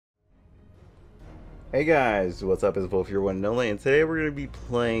Hey guys, what's up? It's Volf, your one and only, and today we're going to be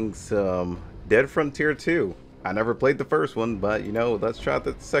playing some Dead Frontier 2. I never played the first one, but you know, let's try out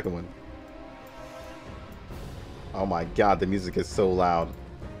the second one. Oh my god, the music is so loud.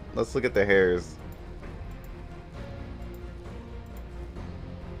 Let's look at the hairs.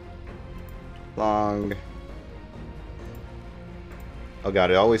 Long. Oh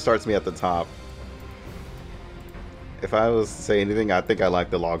god, it always starts me at the top. If I was to say anything, I think I like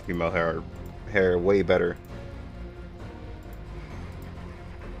the long female hair way better.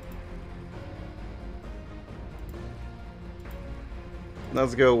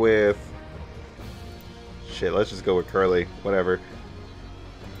 Let's go with... Shit, let's just go with curly. Whatever.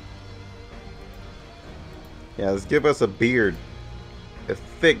 Yeah, let's give us a beard. A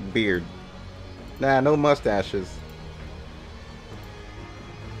thick beard. Nah, no mustaches.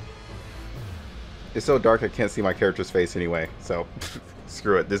 It's so dark I can't see my character's face anyway, so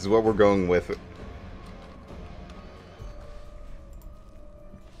screw it. This is what we're going with.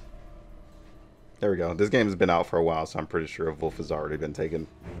 There we go. This game has been out for a while, so I'm pretty sure Volf has already been taken.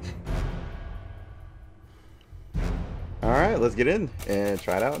 Alright, let's get in and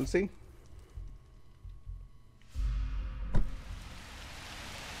try it out and see.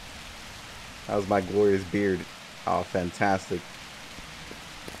 How's my glorious beard? Oh, fantastic.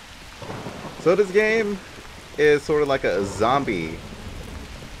 So this game is sort of like a zombie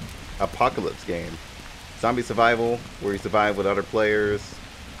apocalypse game. Zombie survival, where you survive with other players.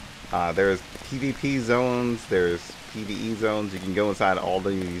 There's PvP zones, there's PvE zones. You can go inside all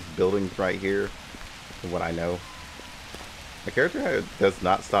these buildings right here, from what I know. My character does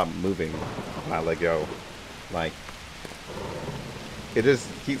not stop moving when I let go. Like, it just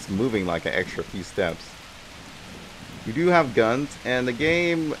keeps moving like an extra few steps. You do have guns, and the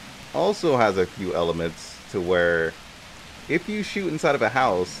game also has a few elements to where if you shoot inside of a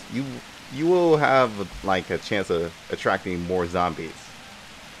house, you will have like a chance of attracting more zombies.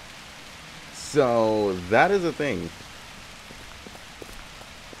 So that is a thing.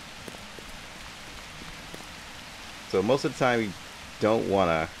 So most of the time you don't want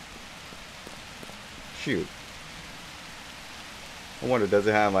to shoot. I wonder, does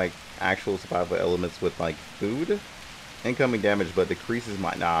it have like actual survival elements with like food? Incoming damage, but decreases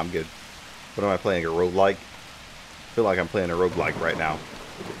my... Nah, I'm good. What am I playing? A roguelike? I feel like I'm playing a roguelike right now.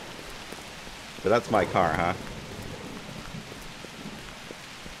 But that's my car, huh?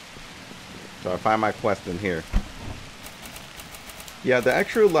 So I find my quest in here. Yeah, the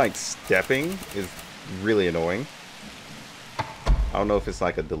actual like stepping is really annoying. I don't know if it's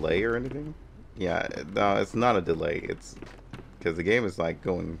like a delay or anything. Yeah, no, it's not a delay. It's because the game is like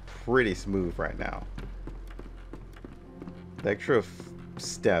going pretty smooth right now. The extra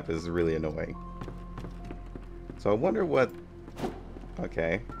step is really annoying. So I wonder what...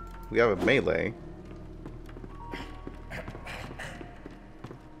 Okay. We have a melee.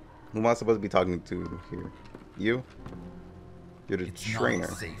 Who am I supposed to be talking to here? You? You're the trainer.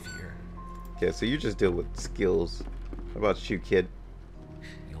 Not safe here. Okay, so you just deal with skills. What about you, kid?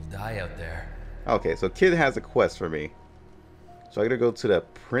 You'll die out there. Okay, so kid has a quest for me. So I gotta go to the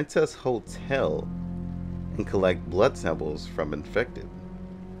Princess Hotel and collect blood samples from infected.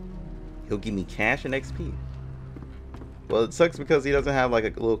 He'll give me cash and XP. Well, it sucks because he doesn't have like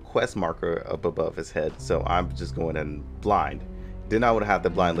a little quest marker up above his head, so I'm just going in blind. Then I would have to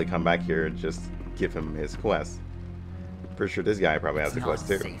blindly come back here and just give him his quest. Pretty sure this guy probably has a quest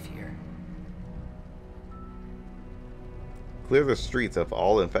too. Safe here. Clear the streets of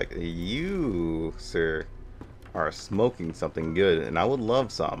all infected. You, sir, are smoking something good, and I would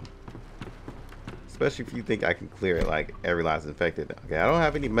love some. Especially if you think I can clear it like every last infected. Okay, I don't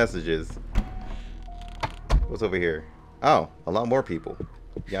have any messages. What's over here? Oh, a lot more people.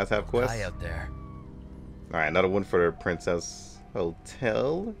 You guys have quests? Die out there. Alright, another one for the Princess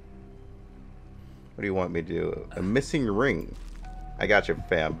Hotel. What do you want me to do? A missing ring. I got you,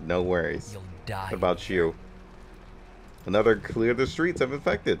 fam. No worries. You'll die. What about you? Another clear the streets of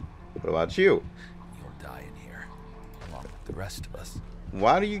infected. What about you? You'll die in here, along with the rest of us.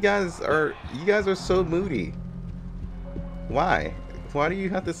 Why do you guys are so moody? Why? Why do you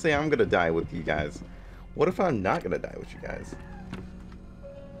have to say I'm gonna die with you guys? What if I'm not gonna die with you guys?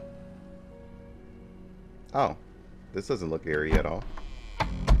 Oh, this doesn't look airy at all.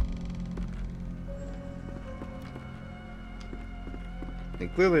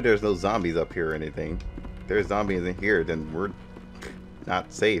 And clearly there's no zombies up here or anything. If there's zombies in here, then we're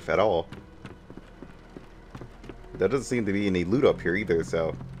not safe at all. There doesn't seem to be any loot up here either,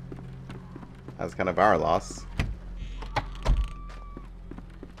 so that's kind of our loss.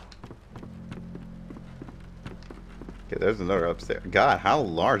 Okay, there's another upstairs. God, how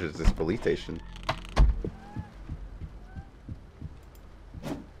large is this police station?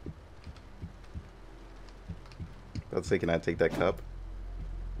 Let's say, can I take that cup?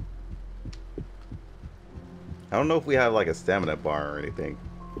 I don't know if we have like a stamina bar or anything.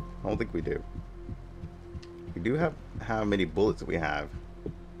 I don't think we do. We do have how many bullets we have.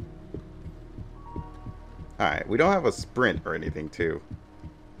 Alright, we don't have a sprint or anything too.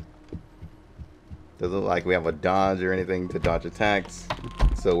 Doesn't look like we have a dodge or anything to dodge attacks.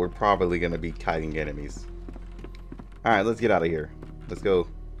 So we're probably going to be kiting enemies. Alright, let's get out of here. Let's go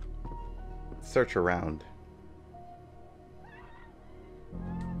search around.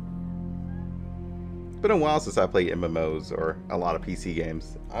 It's been a while since I played MMOs or a lot of PC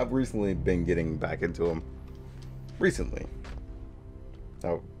games. I've recently been getting back into them. Recently.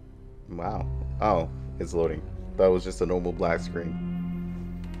 Oh, wow. Oh, it's loading. That was just a normal black screen.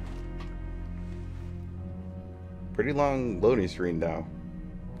 Pretty long loading screen now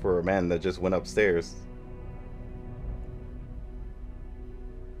for a man that just went upstairs.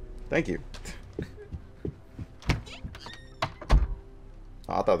 Thank you.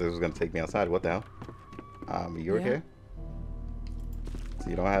 Oh, I thought this was gonna take me outside. What the hell? You okay? So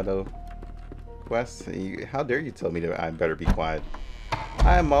you don't have no quests? How dare you tell me that I better be quiet?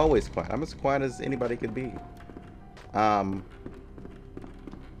 I am always quiet. I'm as quiet as anybody could be. Anybody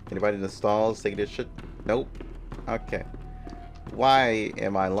in the stalls taking this shit? Nope. Okay. Why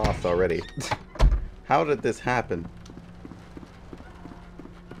am I lost already? How did this happen?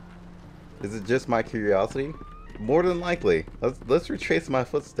 Is it just my curiosity? More than likely. Let's retrace my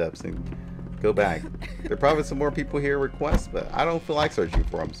footsteps and go back. There are probably some more people here requests, but I don't feel like searching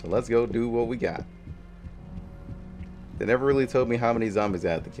for them, so let's go do what we got. They never really told me how many zombies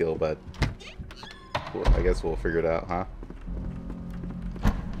I had to kill, but well, I guess we'll figure it out, huh?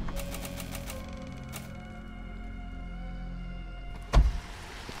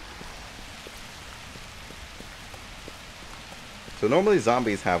 So normally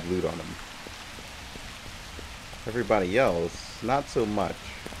zombies have loot on them. Everybody else, not so much.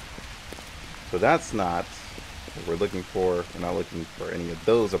 So that's not what we're looking for. We're not looking for any of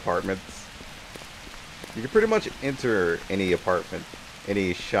those apartments. You can pretty much enter any apartment,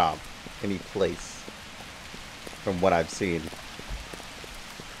 any shop, any place, from what I've seen.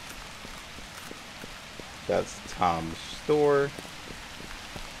 That's Tom's store.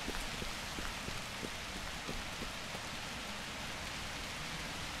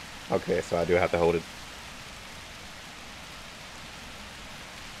 Okay, so I do have to hold it.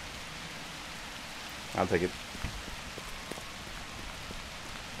 I'll take it.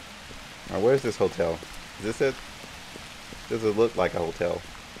 Alright, where's this hotel? Is this it? Does it look like a hotel?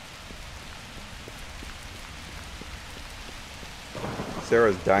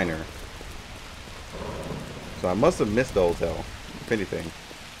 Sarah's Diner. So I must have missed the hotel, if anything.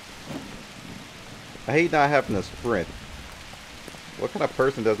 I hate not having to sprint. What kind of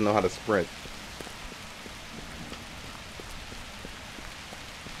person doesn't know how to sprint?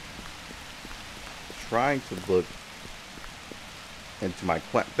 Trying to look into my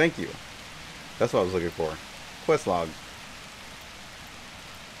quest. Thank you. That's what I was looking for. Quest log.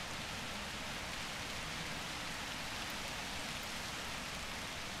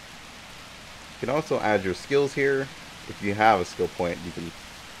 You can also add your skills here. If you have a skill point, you can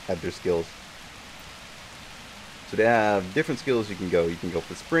add your skills. So they have different skills you can go. You can go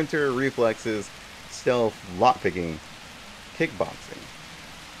for sprinter, reflexes, stealth, lockpicking, kickboxing.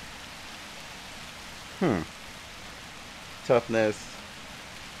 Toughness,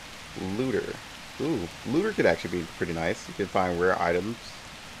 looter. Ooh, looter could actually be pretty nice. You can find rare items.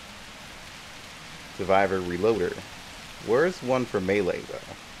 Survivor, reloader. Where's one for melee though?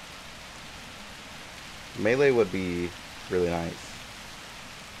 Melee would be really nice.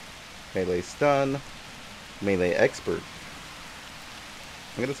 Melee stun. Melee expert.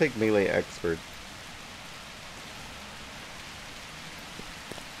 I'm gonna take melee expert.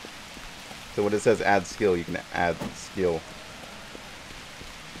 So when it says add skill, you can add skill.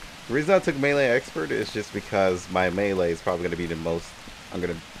 The reason I took melee expert is just because my melee is probably gonna be the most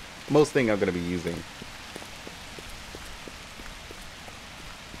thing I'm gonna be using.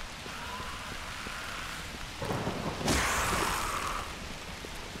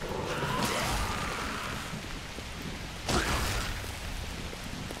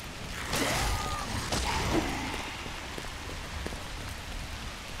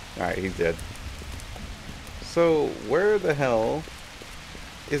 Alright, he's dead. So, where the hell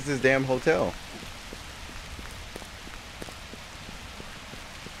is this damn hotel?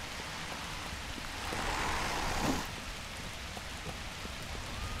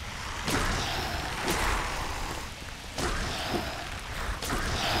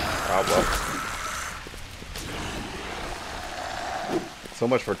 Oh, well. So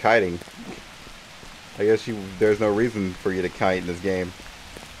much for kiting. I guess there's no reason for you to kite in this game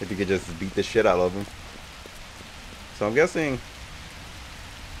if you could just beat the shit out of them. So I'm guessing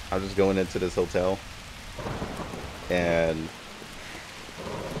I'm just going into this hotel and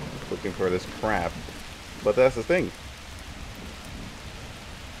looking for this crap. But that's the thing.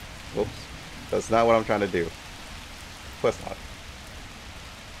 Whoops. That's not what I'm trying to do. Quest log.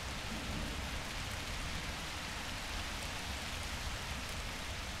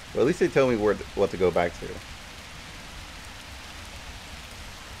 Well, at least they tell me what to go back to.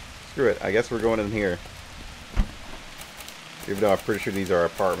 Screw it. I guess we're going in here. Even though I'm pretty sure these are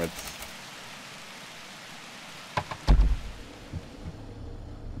apartments.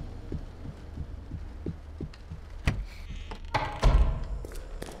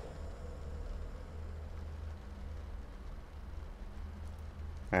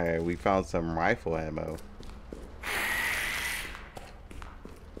 Alright, we found some rifle ammo.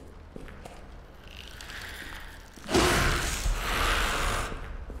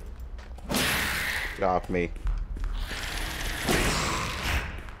 Get off me.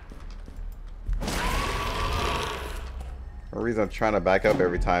 The reason I'm trying to back up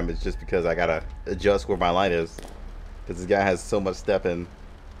every time is just because I gotta adjust where my light is. Because this guy has so much step in.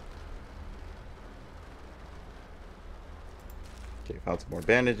 Okay, found some more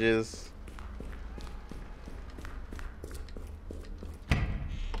bandages.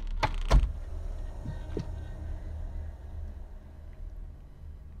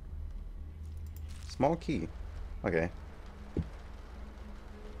 Small key. Okay.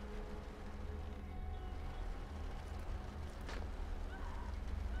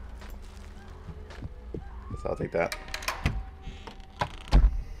 So I'll take that.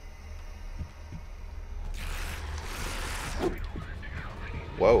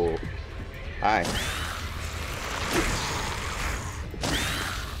 Whoa. Hi.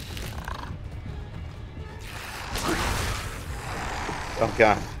 Oh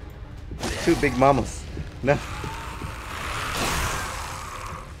god. Two big mamas. No.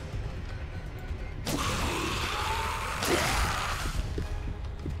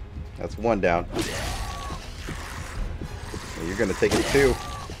 That's one down. You're gonna take it too.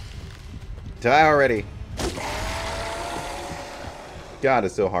 Die already. God,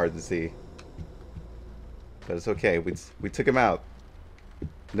 it's so hard to see. But it's okay. We took him out.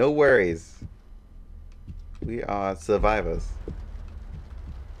 No worries. We are survivors.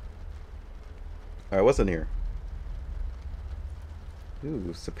 Alright, what's in here?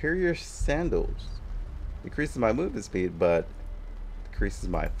 Ooh, superior sandals. Decreases my movement speed, but decreases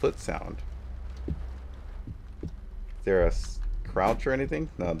my foot sound. Is there a crouch or anything?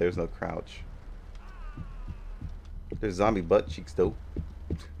 No, there's no crouch. There's zombie butt cheeks though.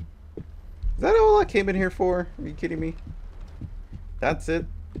 Is that all I came in here for? Are you kidding me? That's it?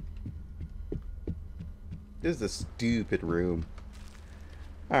 This is a stupid room.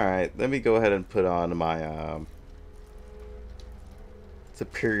 Alright, let me go ahead and put on my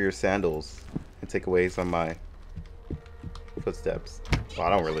superior sandals and take away some of my footsteps. Well, I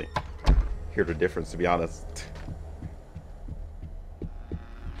don't really hear the difference, to be honest.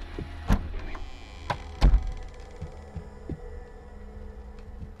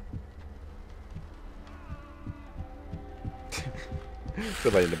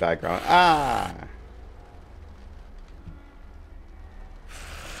 Somebody in the background. Ah!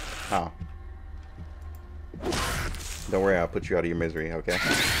 Oh. Don't worry, I'll put you out of your misery, okay?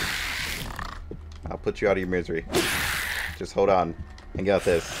 I'll put you out of your misery. Just hold on and get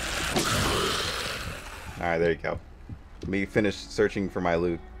this. Alright, there you go. Let me finish searching for my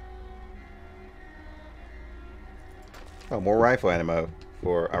loot. Oh, more rifle ammo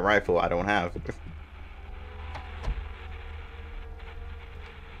for a rifle I don't have.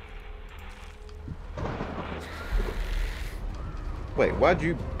 Wait, why'd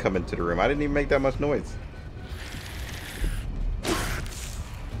you come into the room? I didn't even make that much noise.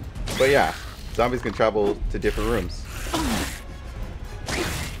 But yeah, zombies can travel to different rooms.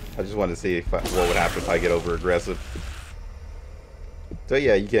 I just wanted to see if what would happen if I get over aggressive. So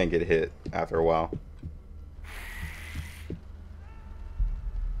yeah, you can get hit after a while.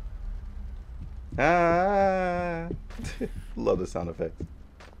 Ah! Love the sound effects.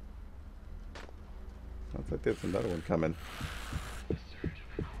 Sounds like there's another one coming.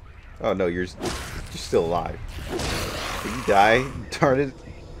 Oh no, you're still alive. Did you die? Darn it.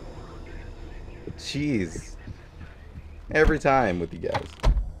 Jeez. Every time with you guys.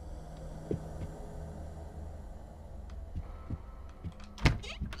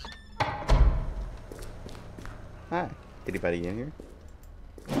 Hi. Anybody in here?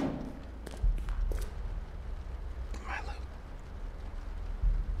 My loot.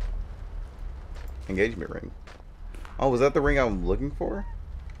 engagement ring. Oh, was that the ring I'm looking for?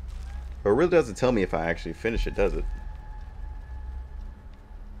 But it really doesn't tell me if I actually finish it, does it?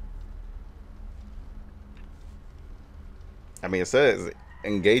 I mean, it says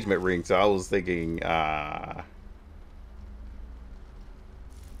engagement ring, so I was thinking, is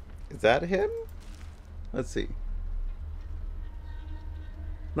that him? Let's see.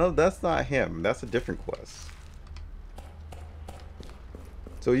 No, that's not him. That's a different quest.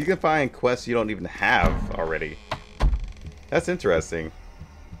 So you can find quests you don't even have already. That's interesting.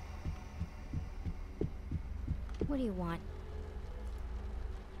 What do you want?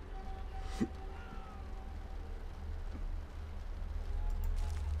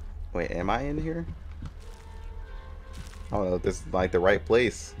 Wait, am I in here? I don't know if this is like the right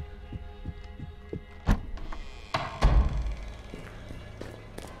place.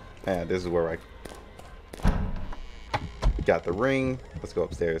 Yeah, this is where I got the ring. Let's go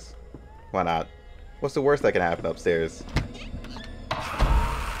upstairs. Why not? What's the worst that can happen upstairs?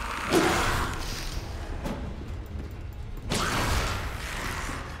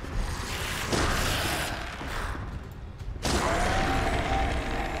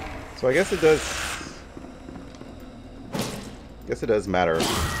 So I guess it does matter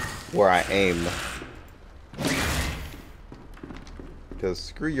where I aim. Because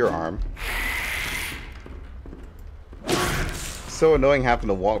screw your arm. So annoying having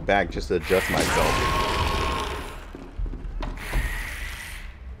to walk back just to adjust myself.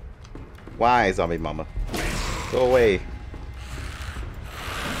 Why, zombie mama? Go away.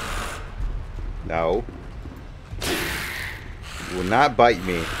 No. You will not bite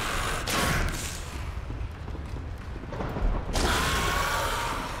me.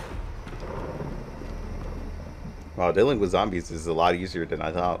 Wow, dealing with zombies is a lot easier than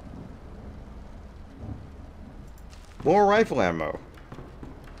I thought. More rifle ammo.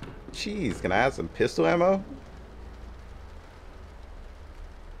 Jeez, can I have some pistol ammo?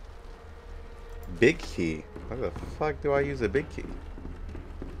 Big key. Why the fuck do I use a big key?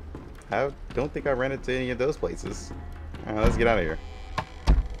 I don't think I ran into any of those places. Alright, let's get out of here.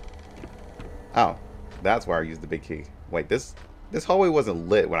 Oh, that's why I used the big key. Wait, this hallway wasn't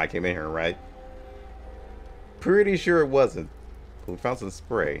lit when I came in here, right? Pretty sure it wasn't. We found some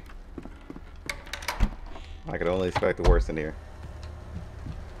spray. I could only expect the worst in here.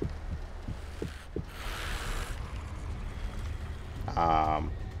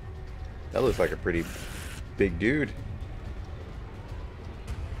 That looks like a pretty big dude.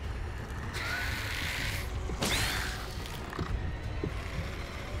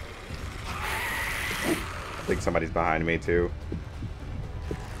 I think somebody's behind me too.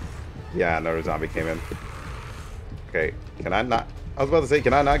 Yeah, another zombie came in. Okay, can I not? I was about to say,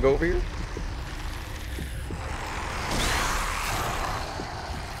 can I not go over here?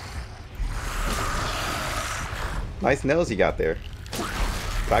 Nice nails you got there.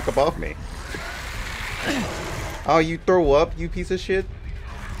 Back up off me. Oh, you throw up, you piece of shit?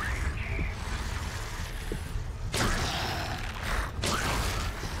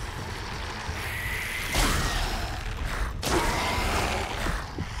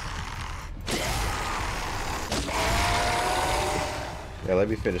 Yeah, let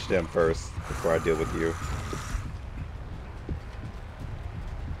me finish them first before I deal with you.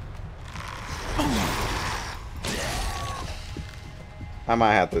 I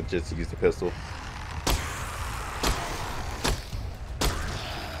might have to just use the pistol.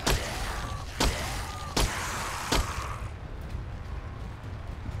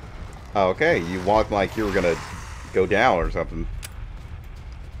 Oh, okay, you walked like you were gonna go down or something.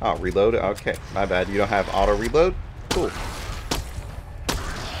 Oh, reload? Okay, my bad. You don't have auto reload? Cool.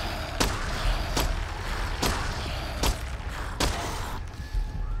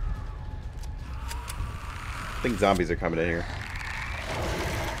 I think zombies are coming in here.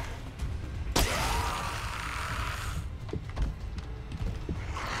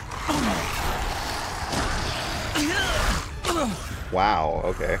 Wow,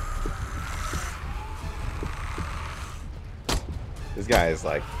 okay. This guy is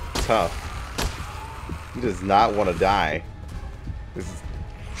like tough. He does not want to die. This is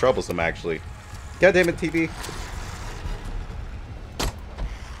troublesome actually. God damn it, TV.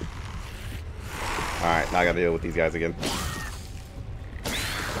 Alright, now I gotta deal with these guys again.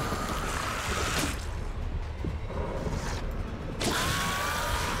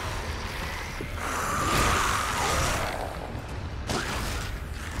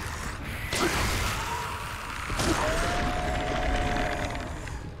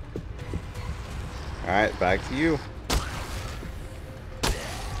 Alright, back to you.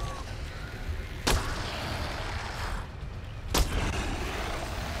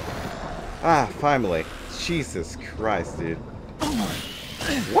 Ah, finally. Jesus Christ, dude.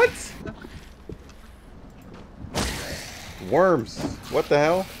 What? Worms. What the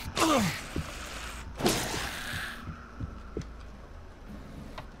hell?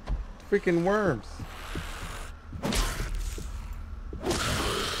 Freaking worms.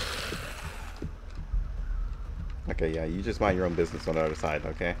 Okay, yeah, you just mind your own business on the other side,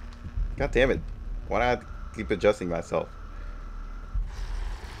 okay? God damn it. Why do I have to keep adjusting myself?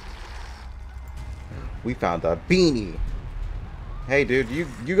 We found a beanie. Hey, dude,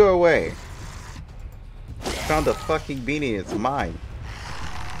 you go away. Found a fucking beanie. It's mine.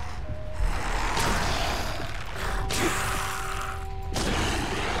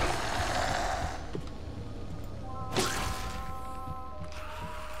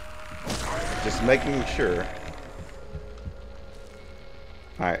 Just making sure.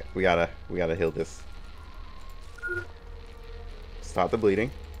 All right, we gotta heal this. Stop the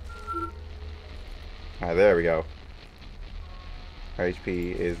bleeding. All right, there we go. Our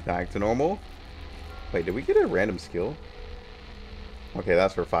HP is back to normal. Wait, did we get a random skill? Okay,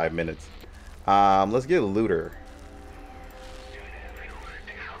 that's for 5 minutes. Let's get a looter.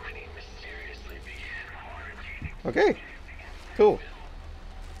 Okay, cool.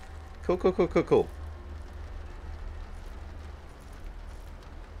 Cool.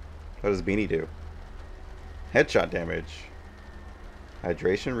 What does Beanie do? Headshot damage,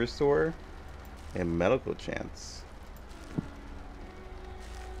 hydration restore, and medical chance.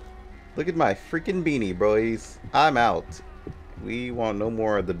 Look at my freaking beanie, boys. I'm out. We want no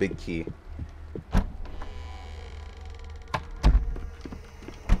more of the big key. I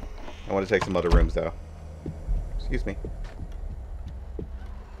want to check some other rooms, though. Excuse me.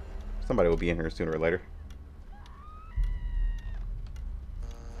 Somebody will be in here sooner or later.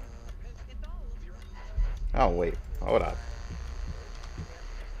 Oh, wait. Hold on.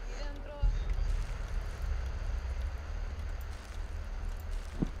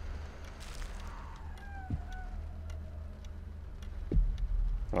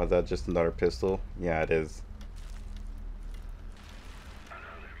 Oh, is that just another pistol? Yeah, it is.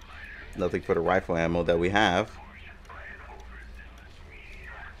 Nothing for the rifle ammo that we have.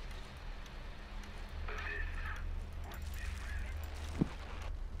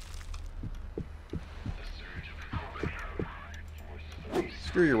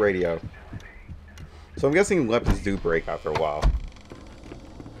 Screw your radio. So I'm guessing weapons do break after a while.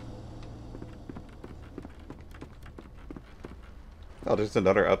 Oh, there's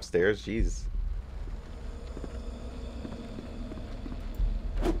another upstairs. Jeez.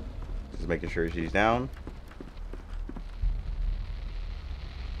 Just making sure she's down.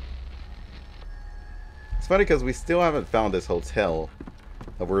 It's funny because we still haven't found this hotel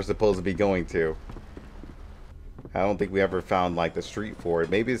that we're supposed to be going to. I don't think we ever found like the street for it.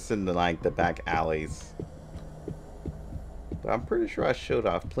 Maybe it's in the like the back alleys. But I'm pretty sure I showed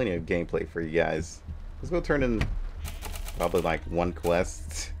off plenty of gameplay for you guys. Let's go turn in probably like one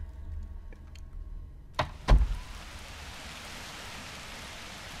quest.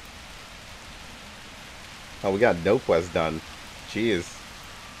 Oh, we got no quest done. Jeez.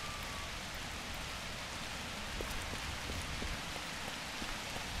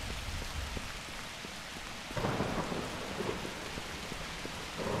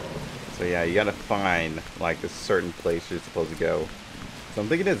 So yeah, you gotta find like a certain place you're supposed to go. So I'm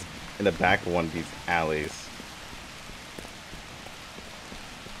thinking it's in the back of one of these alleys.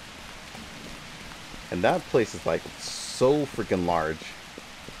 And that place is like so freaking large.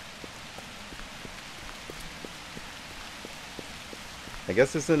 I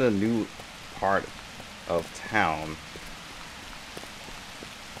guess it's in a new part of town.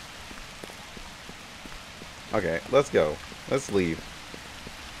 Okay, let's go. Let's leave.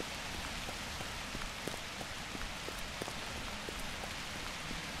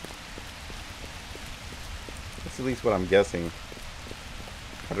 That's at least what I'm guessing.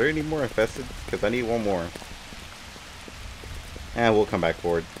 Are there any more infested? Because I need one more. And we'll come back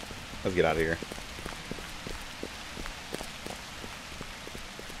forward. Let's get out of here.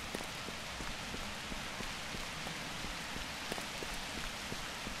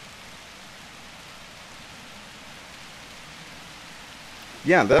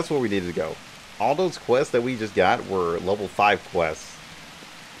 Yeah, that's where we needed to go. All those quests that we just got were level 5 quests.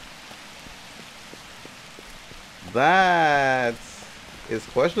 That is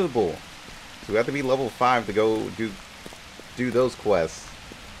questionable. So we have to be level 5 to go do those quests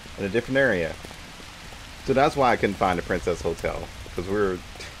in a different area. So that's why I couldn't find the Princess Hotel, because we're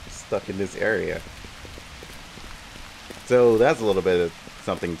stuck in this area. So that's a little bit of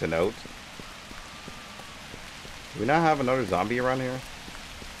something to note. Do we not have another zombie around here?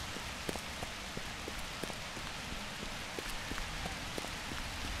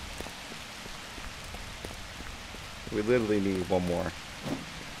 We literally need one more.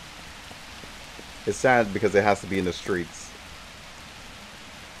 It's sad because it has to be in the streets.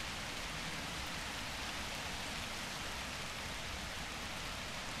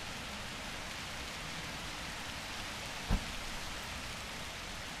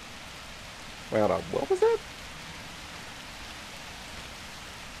 Wait, hold on. What was that?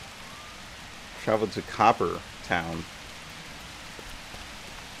 Travel to Copper Town.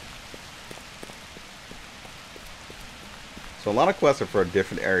 So a lot of quests are for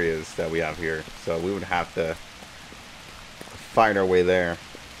different areas that we have here. So we would have to find our way there.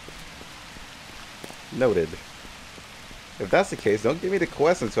 Noted. If that's the case, don't give me the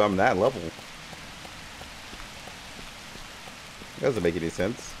quest until I'm that level. That doesn't make any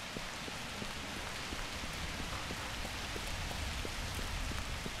sense.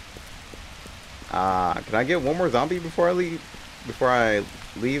 Can I get one more zombie before I leave? Before I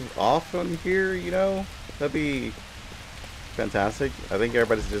leave off on here, you know? That'd be fantastic. I think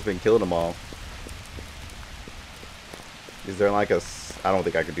everybody's just been killing them all. Is there like a... I don't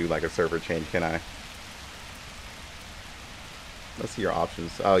think I could do like a server change, can I? Let's see your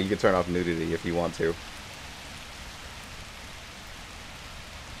options. Oh, you can turn off nudity if you want to.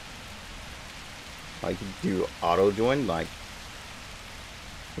 Like, you could do auto join. Like,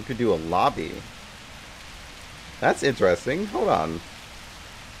 we could do a lobby. That's interesting. Hold on.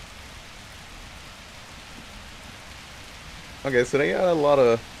 Okay, so they got a lot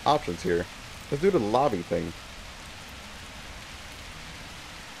of options here. Let's do the lobby thing.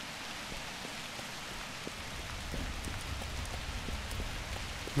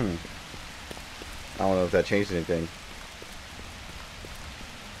 I don't know if that changed anything.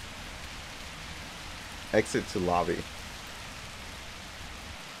 Exit to lobby.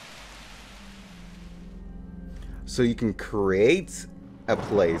 So you can create a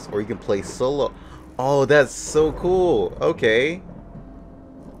place, or you can play solo. Oh, that's so cool. Okay.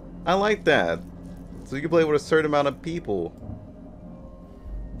 I like that. So you can play with a certain amount of people.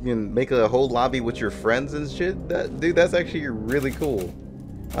 You can make a whole lobby with your friends and shit. Dude, that's actually really cool.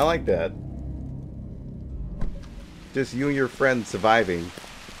 I like that. Just you and your friends surviving.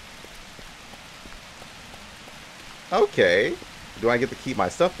 Okay. Do I get to keep my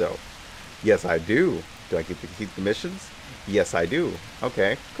stuff though? Yes, I do. Do I get to keep the missions? Yes, I do.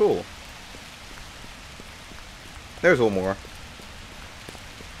 Okay, cool. There's one more.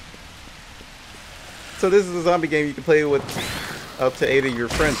 So this is a zombie game you can play with up to 8 of your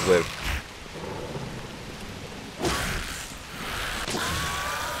friends with.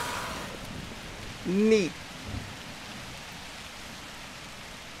 Neat.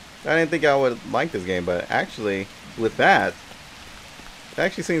 I didn't think I would like this game, but actually, with that, it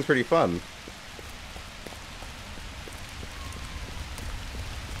actually seems pretty fun.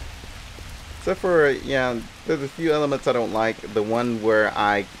 Except for, yeah, there's a few elements I don't like. The one where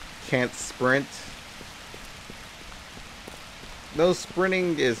I can't sprint. No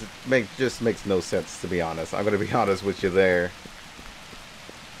sprinting just makes no sense, to be honest. I'm gonna be honest with you there.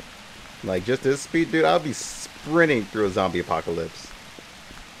 Like, just this speed, dude, I'll be sprinting through a zombie apocalypse.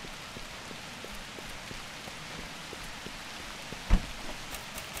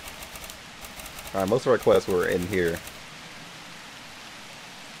 Alright, most of our quests were in here.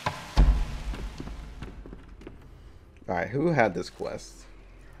 Alright, who had this quest?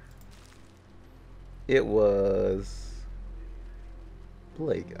 It was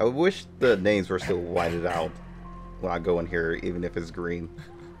Blake. I wish the names were still whited out when I go in here, even if it's green.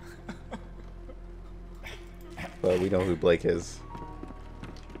 But we know who Blake is.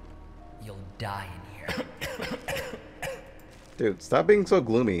 You'll die in here. Dude, stop being so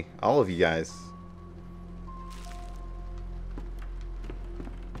gloomy. All of you guys.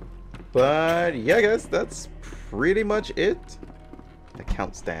 But yeah, guys, that's pretty much it.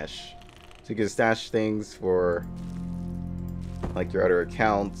 Account stash. So you can stash things for like your other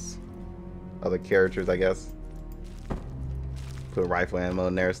accounts, other characters, I guess. Put rifle ammo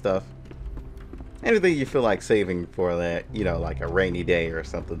in there, stuff. Anything you feel like saving for that, you know, like a rainy day or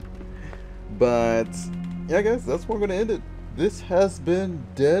something. But yeah, guys, that's where I'm gonna end it. This has been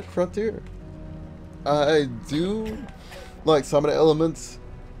Dead Frontier. I do like some of the elements.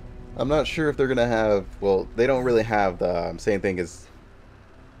 I'm not sure if they're gonna have, well, they don't really have the same thing as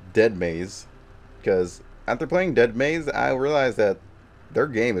Dead Maze, because after playing Dead Maze, I realized that their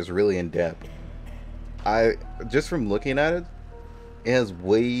game is really in depth. Just from looking at it, it has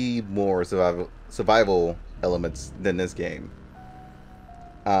way more survival elements than this game.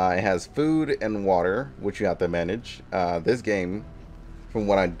 It has food and water, which you have to manage. This game, from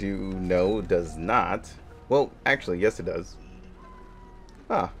what I do know, does not. Well, actually, yes, it does.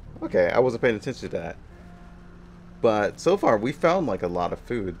 Ah, okay. I wasn't paying attention to that. But so far, we found like a lot of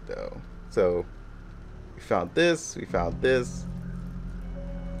food though. So we found this, we found this.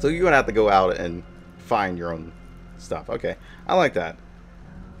 So you're gonna have to go out and find your own stuff. Okay, I like that.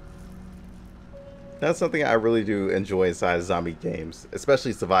 That's something I really do enjoy inside zombie games,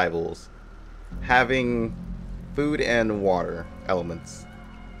 especially survivals. Having food and water elements.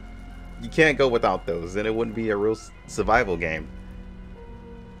 You can't go without those, and it wouldn't be a real survival game.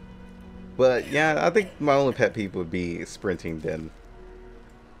 But yeah, I think my only pet peeve would be sprinting then.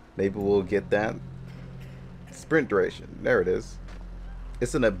 Maybe we'll get that. Sprint duration. There it is.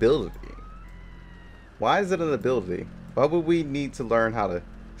 It's an ability. Why is it an ability? Why would we need to learn how to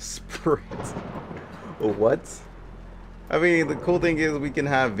sprint? What? I mean, the cool thing is we can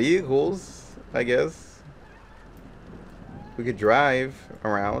have vehicles, I guess. We could drive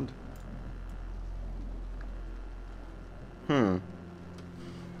around.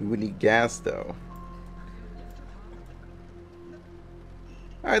 We would need gas though.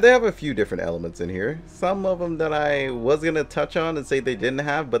 Alright, they have a few different elements in here. Some of them that I was going to touch on and say they didn't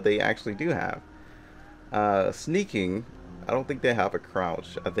have, but they actually do have. Sneaking, I don't think they have a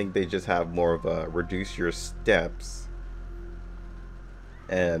crouch. I think they just have more of a reduce your steps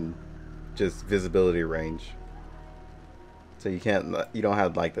and just visibility range. So you don't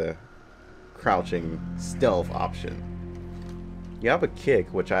have like the crouching stealth option. You have a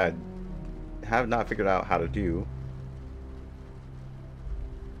kick, which I have not figured out how to do.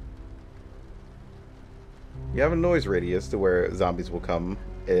 You have a noise radius to where zombies will come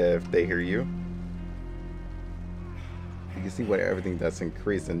if they hear you. You can see what everything that's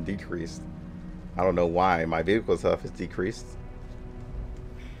increased and decreased. I don't know why my vehicle stuff is decreased.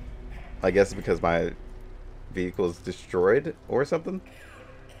 I guess because my vehicle is destroyed or something.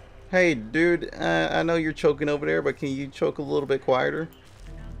 Hey dude, I know you're choking over there, but can you choke a little bit quieter?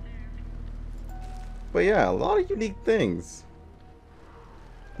 But yeah, a lot of unique things.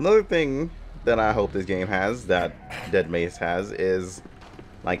 Another thing that I hope this game has, that Dead Maze has, is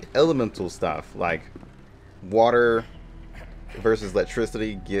like elemental stuff, like water versus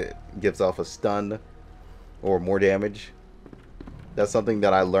electricity gives off a stun or more damage. That's something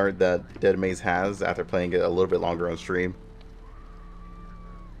that I learned that Dead Maze has after playing it a little bit longer on stream.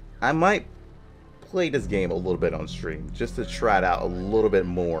 I might play this game a little bit on stream just to try it out a little bit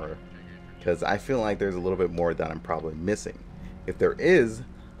more, because I feel like there's a little bit more that I'm probably missing. If there is,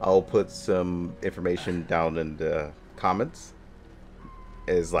 I'll put some information down in the comments,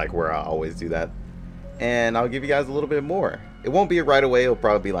 is like where I always do that, and I'll give you guys a little bit more. It won't be right away, it'll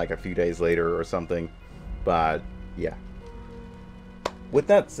probably be like a few days later or something, but yeah. With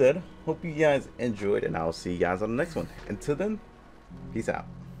that said, hope you guys enjoyed, and I'll see you guys on the next one. Until then, peace out.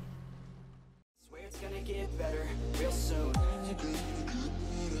 Swear it's gonna get better real soon.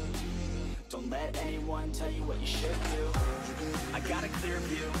 Don't let anyone tell you what you should do. I got a clear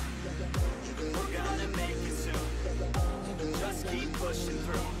view. We're gonna make it soon. Just keep pushing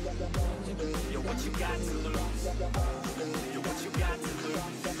through. You're what you got to lose. You're what you got to lose.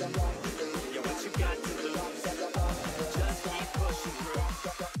 You're what you got to lose. Just keep pushing through.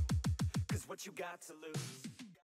 'Cause what you got to lose.